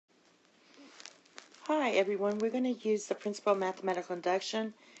Hi everyone, we're going to use the principle of mathematical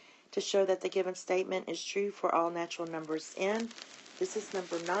induction to show that the given statement is true for all natural numbers n. This is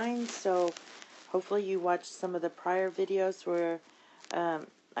number 9, so hopefully you watched some of the prior videos where I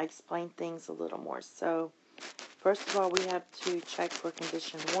explained things a little more. So first of all, we have to check for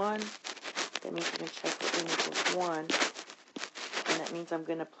condition 1. That means we're going to check for n equals 1. And that means I'm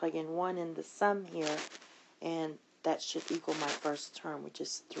going to plug in 1 in the sum here, and that should equal my first term, which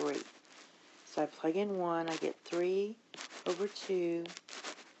is 3. So I plug in 1, I get 3 over 2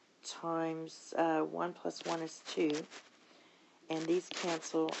 times 1 plus 1 is 2. And these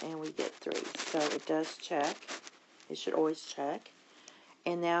cancel, and we get 3. So it does check. It should always check.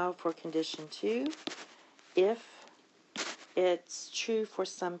 And now for condition 2, if it's true for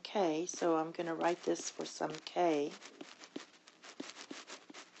some k, so I'm going to write this for some k.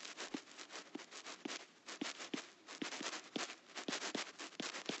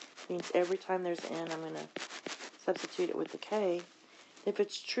 Means every time there's n, I'm going to substitute it with the k. If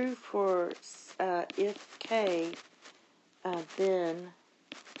it's true for if k, then,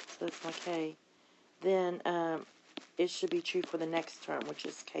 so that's my k, then it should be true for the next term, which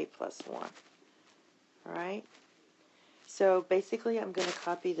is k plus 1. Alright? So basically I'm going to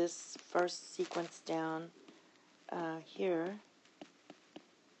copy this first sequence down here.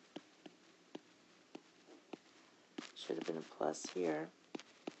 Should have been a plus here.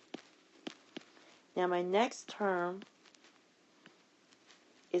 Now my next term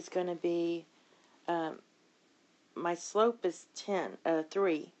is going to be, my slope is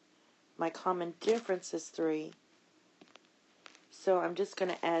 3. My common difference is 3. So I'm just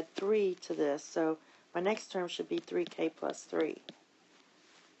going to add 3 to this. So my next term should be 3k plus 3.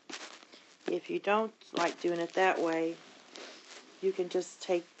 If you don't like doing it that way, you can just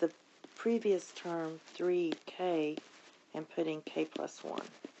take the previous term, 3k, and put in k plus 1.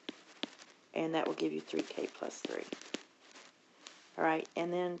 And that will give you 3k plus 3. Alright,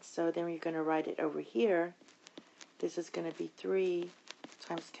 and then, so then you're going to write it over here. This is going to be 3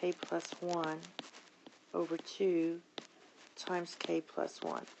 times k plus 1 over 2 times k plus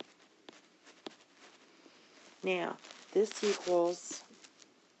 1. Now, this equals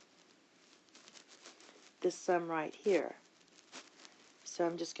this sum right here. So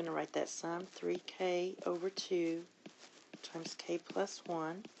I'm just going to write that sum, 3k over 2 times k plus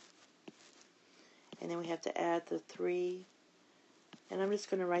 1. And then we have to add the 3, and I'm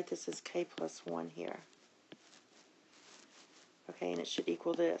just going to write this as k plus 1 here. Okay, and it should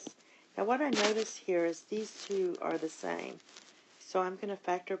equal this. Now what I notice here is these two are the same. So I'm going to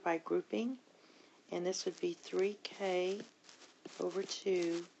factor by grouping, and this would be 3k over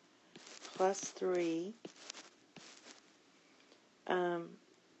 2 plus 3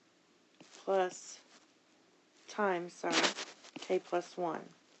 plus times, k plus 1.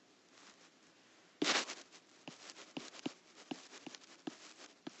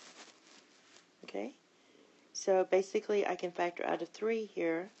 Okay, so basically I can factor out of 3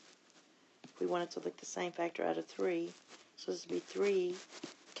 here. If we want it to look the same, factor out of 3. So this would be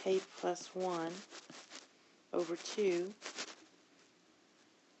 3k plus 1 over 2.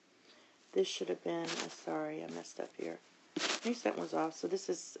 This should have been, sorry, I messed up here. At least that one's off. So this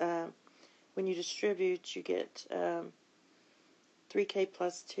is, when you distribute, you get 3k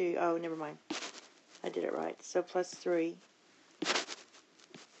plus 2. Oh, never mind. I did it right. So plus 3.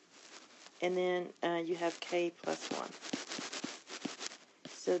 And then you have k plus 1.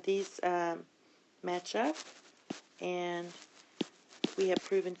 So these match up, and we have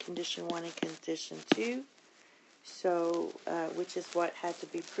proven condition 1 and condition 2. So, which is what had to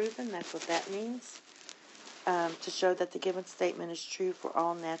be proven. That's what that means. To show that the given statement is true for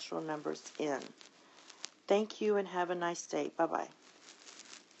all natural numbers n. Thank you and have a nice day. Bye-bye.